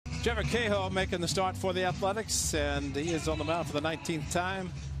Cahill making the start for the Athletics, and he is on the mound for the 19th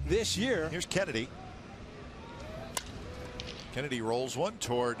time this year. Here's Kennedy. Kennedy rolls one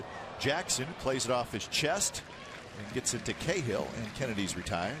toward Jackson, plays it off his chest and gets it to Cahill, and Kennedy's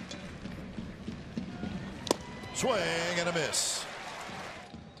retired. Swing and a miss.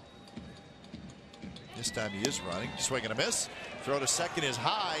 This time he is running. Swing and a miss. Throw to second is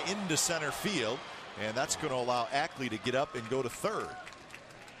high into center field, and that's going to allow Ackley to get up and go to third.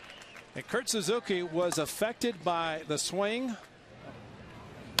 And Kurt Suzuki was affected by the swing.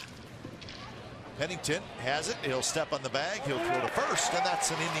 Pennington has it. He'll step on the bag. He'll throw to first, and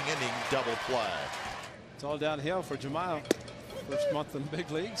that's an inning double play. It's all downhill for Jamal. First month in the big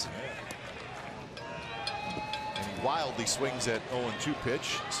leagues. And he wildly swings at 0-2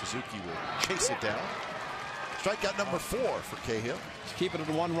 pitch. Suzuki will chase it down. Strikeout number 4 for Cahill. He's keeping it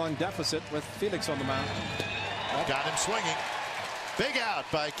a 1-run deficit with Felix on the mound. Got him swinging. Big out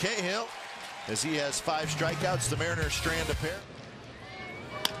by Cahill as he has 5 strikeouts. The Mariners strand a pair.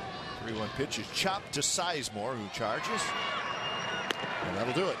 3-1 pitch is chopped to Sizemore, who charges. And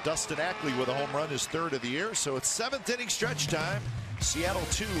that'll do it. Dustin Ackley with a home run, his 3rd of the year. So it's 7th inning stretch time. Seattle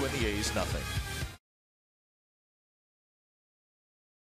 2 and the A's nothing.